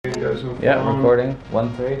Yeah, recording.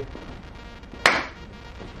 1, 3.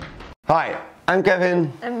 Hi, I'm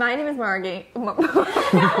Kevin. And my name is Margaux.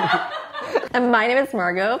 And my name is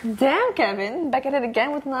Margaux. Damn, Kevin, back at it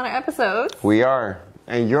again with another episode. We are.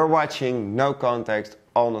 And you're watching No Context,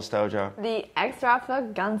 All Nostalgia. The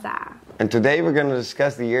extravaganza. And today we're going to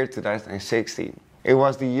discuss the year 2016. It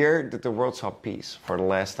was the year that the world saw peace for the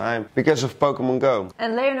last time because of Pokemon Go.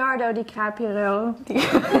 And Leonardo DiCaprio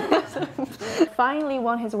finally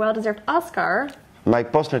won his well-deserved Oscar.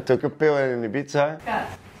 Mike Posner took a pill in Ibiza.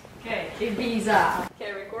 Okay, Ibiza.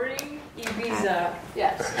 Okay, recording. Ibiza.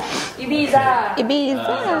 Yes. Ibiza.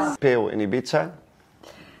 Ibiza. Pill in Ibiza.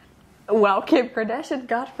 Well, Kim Kardashian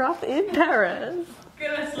got robbed in Paris.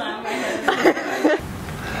 Gonna slam my head.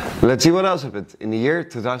 Let's see what else happened in the year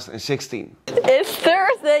 2016. It's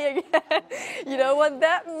Thursday again. You know what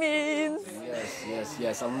that means.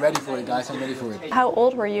 Yes. I'm ready for it, guys. I'm ready for it. How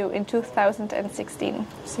old were you in 2016?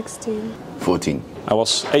 16. 14. I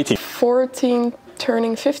was 18. 14,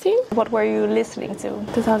 turning 15. What were you listening to?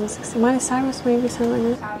 2016. Miley Cyrus, maybe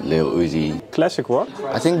something like that. Lil Uzi. Classic rock.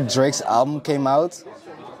 I think Drake's album came out.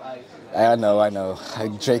 I know.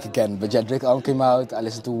 Drake again. But yeah, Drake's album came out. I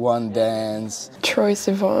listened to One Dance. Troye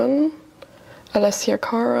Sivan, Alessia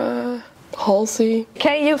Cara, Halsey.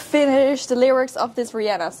 Can you finish the lyrics of this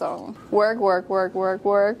Rihanna song? Work, work, work, work,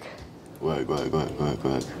 work. Work.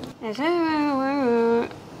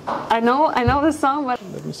 I know the song, but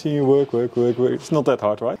Let me see you work. It's not that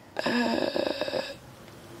hard, right?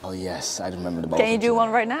 Oh yes, I remember the ball. can you do one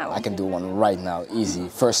right now? I can do one right now. Easy.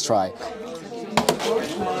 First try.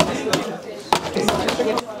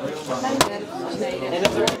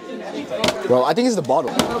 Bro, I think it's the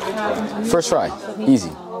bottle. First try.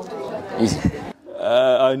 Easy.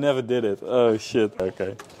 I never did it. Oh shit.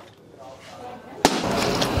 Okay.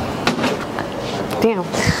 Damn.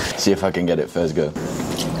 See if I can get it first go.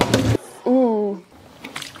 Ooh.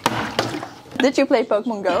 Did you play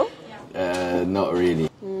Pokemon Go? Not really.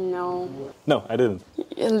 No, I didn't.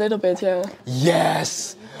 A little bit, yeah.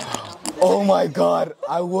 Yes! Oh my god,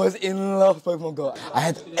 I was in love with Pokemon Go. I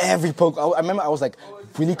had every Pokemon. I remember I was like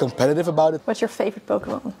really competitive about it. What's your favorite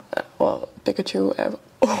Pokemon? Well, Pikachu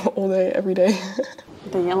all day, every day.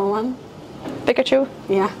 The yellow one? Pikachu?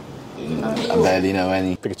 Yeah. I barely know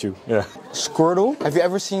any. Pikachu. Yeah. Squirtle. Have you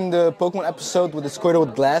ever seen the Pokemon episode with the Squirtle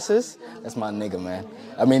with glasses? That's my nigga, man.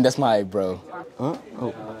 I mean, that's my bro. Huh?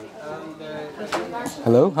 Oh.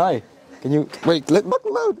 Hello? Hi. Can you... Wait, let fuck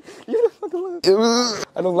alone. You don't fuck alone.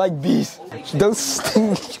 I don't like bees. Don't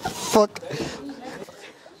sting. Fuck.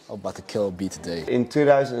 I'm about to kill a bee today. In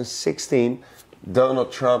 2016,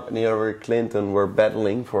 Donald Trump and Hillary Clinton were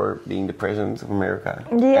battling for being the president of America.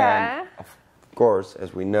 Yeah. And of course,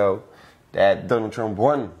 as we know, that Donald Trump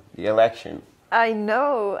won the election. I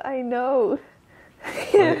know.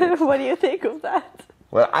 What do you think of that?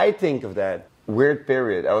 Well, I think of that weird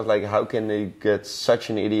period. I was like, how can they get such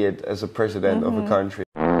an idiot as a president of a country?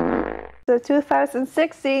 So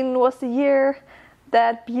 2016 was the year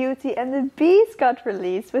that Beauty and the Beast got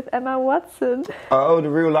released with Emma Watson. Oh, the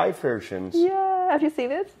real life versions. Yeah, have you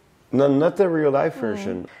seen it? No, not the real life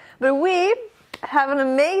version. But we have an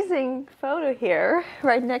amazing photo here,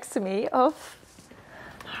 right next to me, of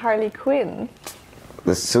Harley Quinn.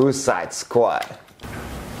 The Suicide Squad.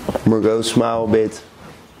 Margaux smile a bit.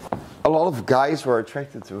 A lot of guys were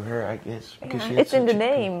attracted to her, I guess. Because she had It's in the such a-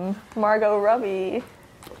 name, Margot Robbie.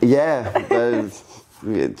 Yeah, but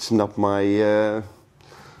it's not my...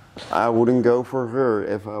 I wouldn't go for her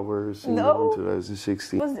if I were single in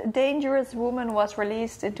 2016. Dangerous Woman was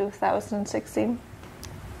released in 2016.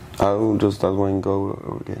 Oh, does that one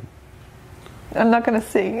go again? I'm not gonna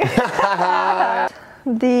sing.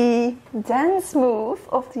 The dance move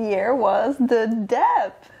of the year was the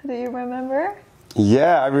dab. Do you remember?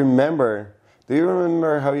 Yeah, I remember. Do you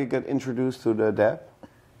remember how you got introduced to the dab?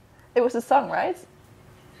 It was a song, right?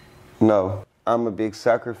 No, I'm a big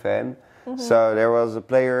soccer fan. So there was a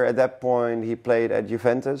player at that point, he played at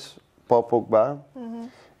Juventus, Paul Pogba,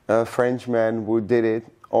 a Frenchman who did it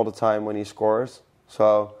all the time when he scores.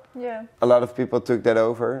 So Yeah. a lot of people took that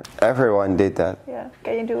over. Everyone did that. Yeah.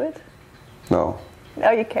 Can you do it? No,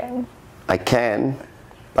 Oh, you can. I can,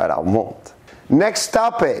 but I won't. Next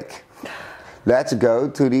topic. Let's go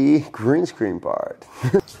to the green screen part.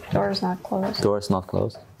 Door's not closed. Door's not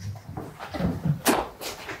closed.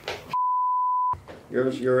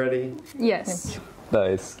 You ready? Yes.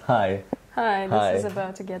 Nice. Hi. Hi, Hi. this is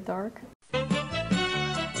about to get dark.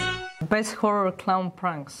 Best horror clown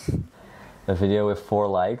pranks. A video with 4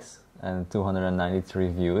 likes and 293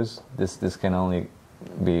 views. This can only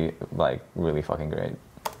be like really fucking great.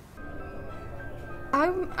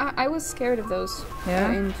 I was scared of those.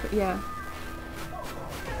 Yeah? Yeah.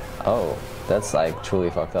 Oh, that's like truly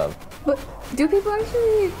fucked up. But do people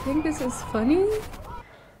actually think this is funny?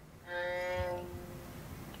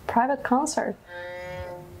 Private concert.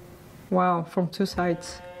 Wow, from two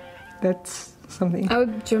sides. That's something. I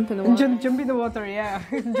would jump in the water. Jump in the water, yeah.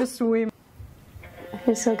 Just swim.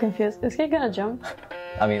 He's so confused. Is he gonna jump?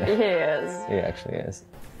 I mean, He is. he actually is.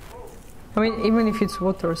 I mean, even if it's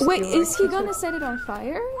water. Still, Wait, is he gonna set it on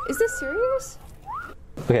fire? Is this serious?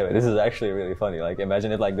 Okay, but this is actually really funny. Like,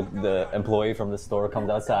 imagine if like the employee from the store comes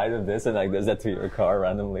outside of this and like does that to your car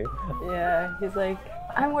randomly. Yeah, he's like,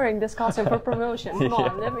 I'm wearing this costume for promotion. Come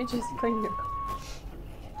on, let me just clean your car.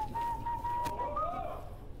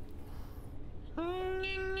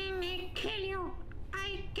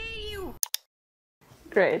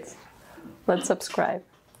 Great. Let's subscribe.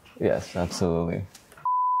 Yes, absolutely.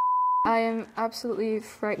 I am absolutely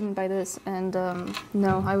frightened by this, and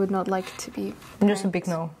no, I would not like to be. Just a big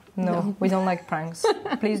no. No, we don't like pranks.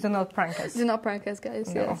 Please do not prank us. Do not prank us,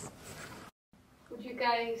 guys. No. Yes. Would you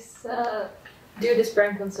guys do this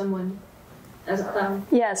prank on someone as a clown?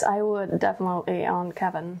 Yes, I would definitely on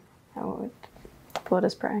Kevin. I would pull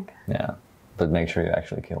this prank. Yeah, but make sure you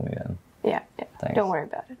actually kill me then. Yeah. Thanks. Don't worry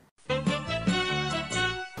about it.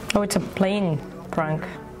 Oh, it's a plane prank.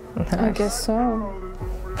 I guess so.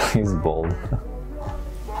 He's bold.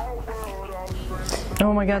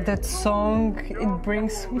 Oh my god, that song, it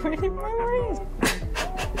brings so many memories.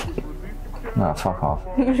 No, fuck off.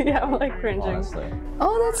 Yeah, I'm like cringing. Honestly.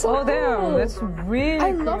 Oh, that's so Oh damn, cool. that's really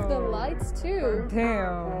I cool. love the lights too.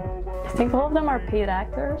 Damn. I think all of them are paid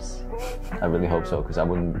actors. I really hope so, because I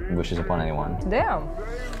wouldn't wish this upon anyone. Damn.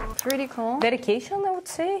 Pretty cool. Dedication, I would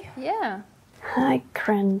say. Yeah. I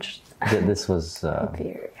cringed. This was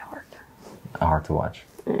Very hard. hard to watch.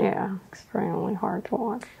 Yeah, extremely hard to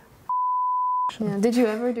watch. Yeah. Did you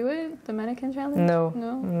ever do it? The mannequin challenge? No.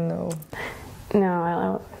 No. No. No, I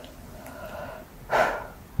don't.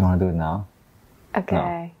 You want to do it now?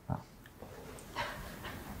 Okay.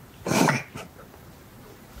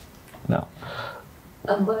 No.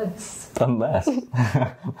 Unless. Unless.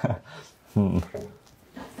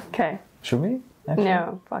 Okay. Should we? Actually?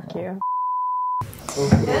 No, fuck you.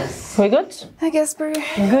 Yes. We good? I guess we're.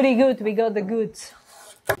 Goody good, we got the goods.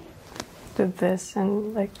 Did this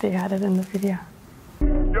and like they had it in the video.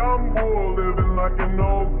 Young boy living like an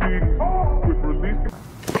old king with release.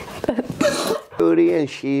 Beauty and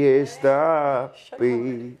she is the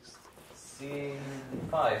beast. Scene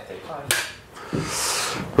 5, take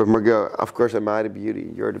 5. But Margaux, of course am I the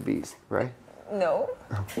beauty, you're the beast, right? No.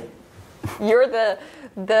 You're the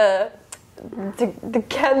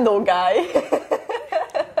candle guy.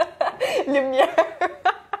 Lumiere.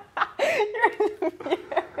 You're Lumiere.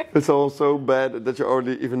 It's all so bad that you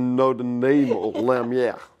only even know the name of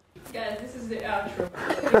Lumiere. Guys, this is the outro.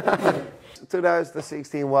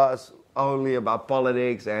 2016 was only about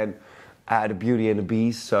politics and the Beauty and the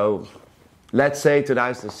Beast, so let's say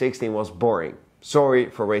 2016 was boring. Sorry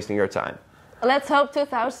for wasting your time. Let's hope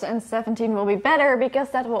 2017 will be better, because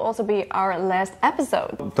that will also be our last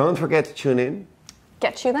episode. Don't forget to tune in.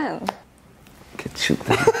 Catch you then. Get you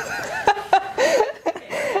then.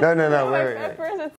 No, wait.